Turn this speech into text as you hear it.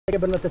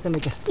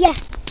Yeah.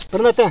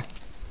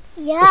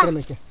 Yeah.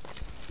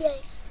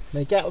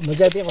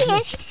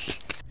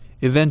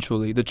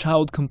 Eventually, the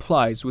child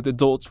complies with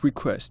adults'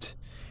 request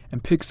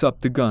and picks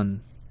up the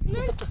gun.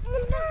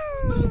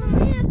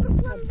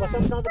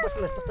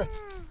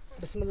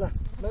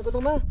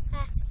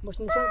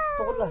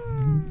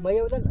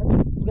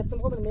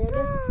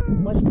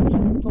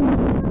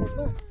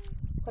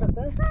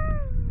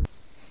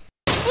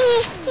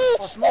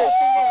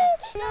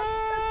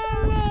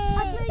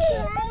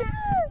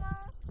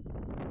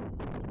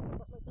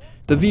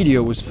 The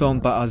video was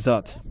filmed by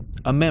Azat,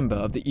 a member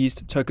of the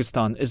East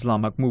Turkestan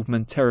Islamic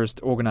Movement terrorist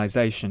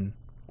organization.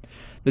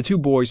 The two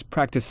boys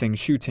practicing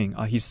shooting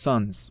are his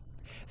sons,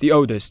 the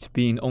oldest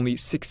being only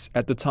 6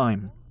 at the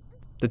time.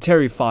 The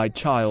terrified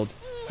child,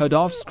 heard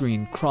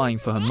off-screen crying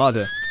for her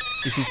mother,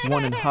 is his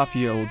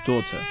 1.5-year-old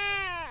daughter.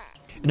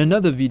 In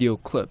another video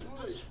clip,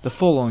 the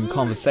following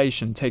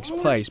conversation takes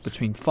place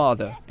between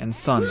father and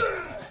son.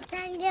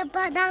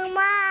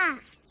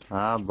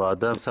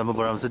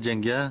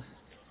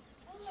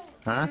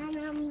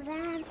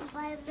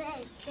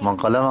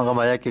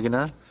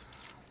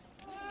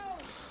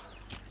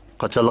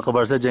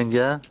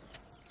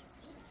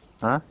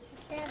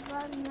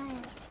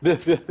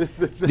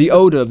 The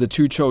older of the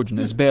two children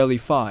is barely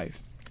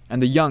 5,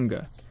 and the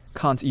younger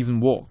can't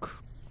even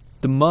walk.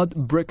 The mud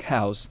brick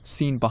house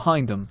seen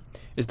behind them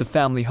is the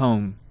family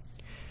home.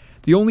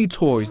 The only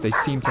toys they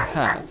seem to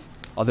have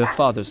are their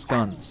father's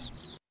guns.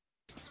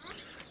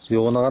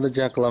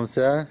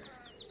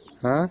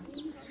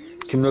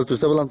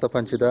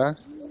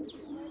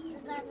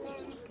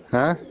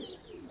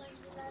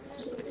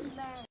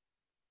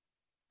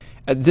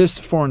 At this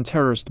foreign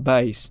terrorist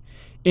base,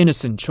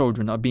 innocent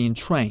children are being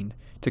trained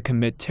to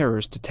commit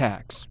terrorist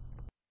attacks.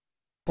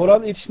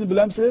 Kur'an etişini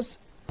bilir misiniz?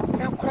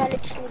 Ben Kur'an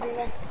etişini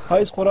bilmem.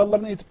 Qaysi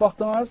Kur'anlarını etip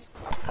baktınız?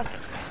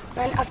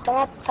 Ben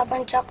avtomat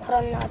tabanca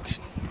Kur'an'ı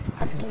attım.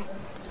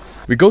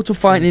 We go to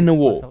fight in the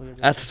war,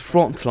 at the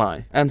front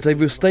line, and they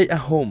will stay at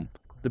home.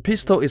 The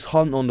pistol is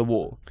hung on the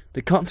wall.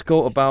 They can't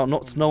go about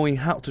not knowing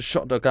how to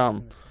shoot the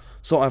gun,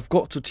 so I've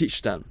got to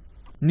teach them.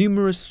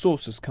 Numerous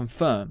sources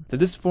confirm that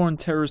this foreign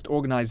terrorist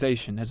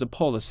organization has a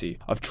policy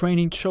of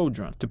training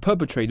children to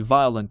perpetrate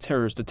violent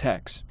terrorist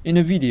attacks. In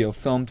a video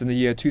filmed in the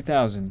year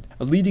 2000,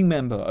 a leading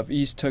member of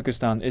East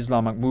Turkestan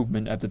Islamic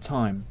Movement at the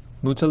time,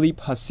 Mutalib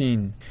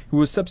Hassin, who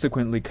was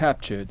subsequently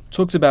captured,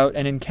 talks about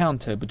an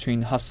encounter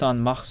between Hassan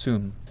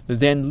Mahsum, the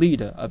then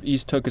leader of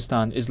East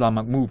Turkestan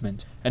Islamic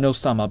Movement, and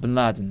Osama bin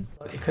Laden.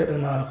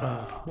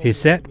 He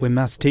said we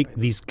must take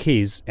these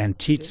kids and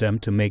teach them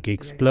to make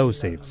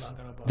explosives.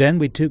 Then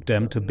we took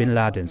them to bin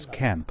Laden's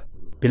camp.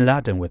 Bin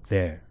Laden was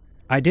there.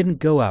 I didn't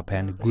go up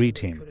and greet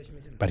him,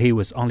 but he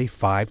was only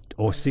 5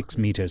 or 6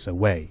 meters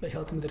away.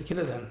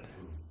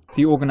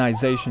 The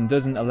organization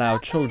doesn't allow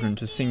children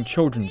to sing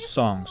children's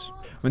songs.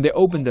 When they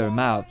open their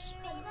mouths,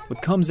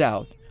 what comes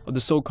out are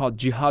the so-called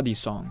jihadi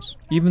songs.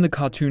 Even the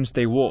cartoons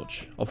they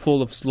watch are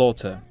full of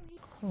slaughter.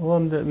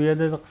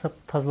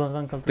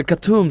 The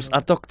cartoons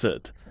are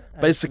doctored.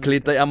 Basically,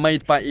 they are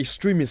made by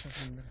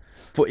extremists.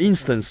 For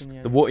instance,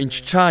 the war in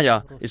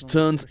Xinjiang is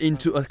turned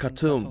into a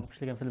cartoon.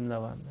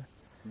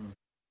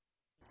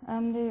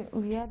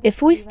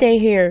 If we stay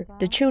here,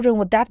 the children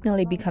will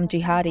definitely become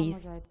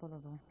jihadis.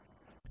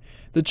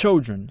 The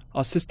children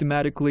are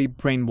systematically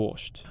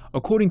brainwashed.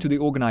 According to the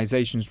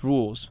organization's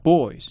rules,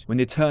 boys, when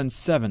they turn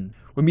 7,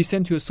 will be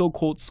sent to a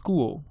so-called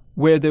school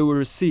where they will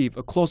receive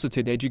a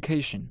closeted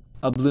education.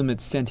 Ablimit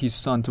sent his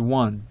son to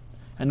one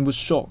and was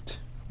shocked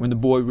when the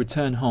boy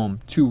returned home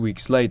 2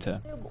 weeks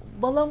later.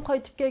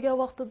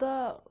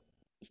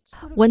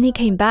 When he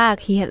came back,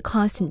 he had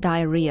constant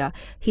diarrhea.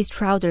 His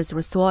trousers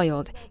were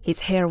soiled,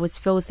 his hair was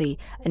filthy,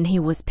 and he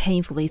was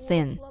painfully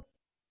thin.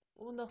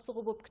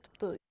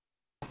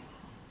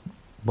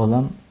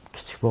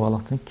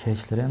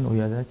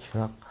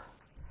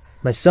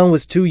 My son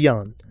was too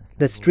young.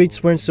 The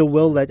streets weren't so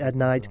well lit at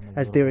night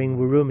as they're in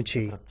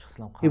Urumqi.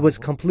 It was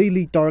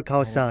completely dark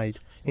outside,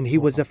 and he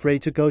was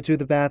afraid to go to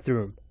the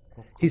bathroom.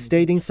 He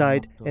stayed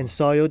inside and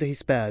soiled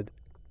his bed.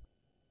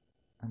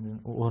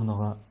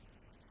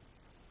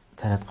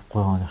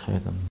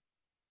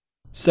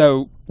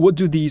 So, what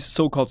do these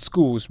so-called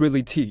schools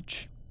really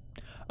teach?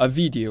 A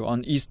video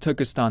on East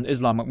Turkestan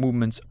Islamic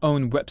Movement's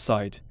own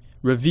website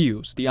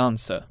reveals the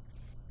answer.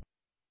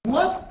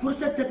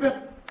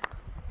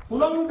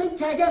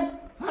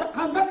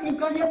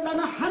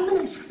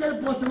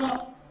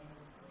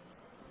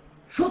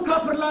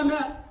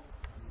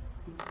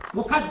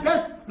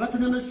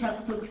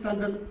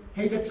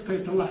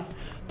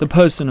 The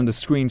person on the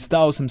screen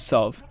styles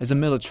himself as a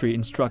military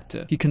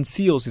instructor. He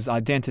conceals his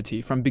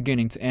identity from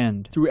beginning to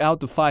end. Throughout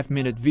the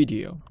 5-minute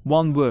video,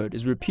 one word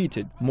is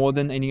repeated more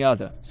than any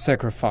other: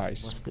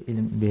 sacrifice.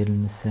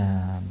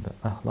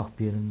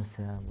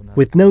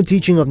 With no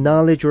teaching of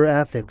knowledge or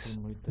ethics,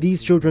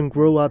 these children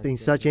grow up in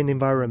such an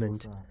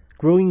environment.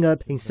 Growing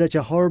up in such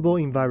a horrible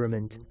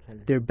environment,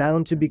 they're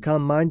bound to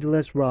become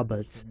mindless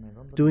robots,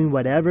 doing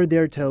whatever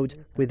they're told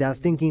without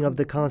thinking of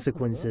the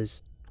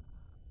consequences.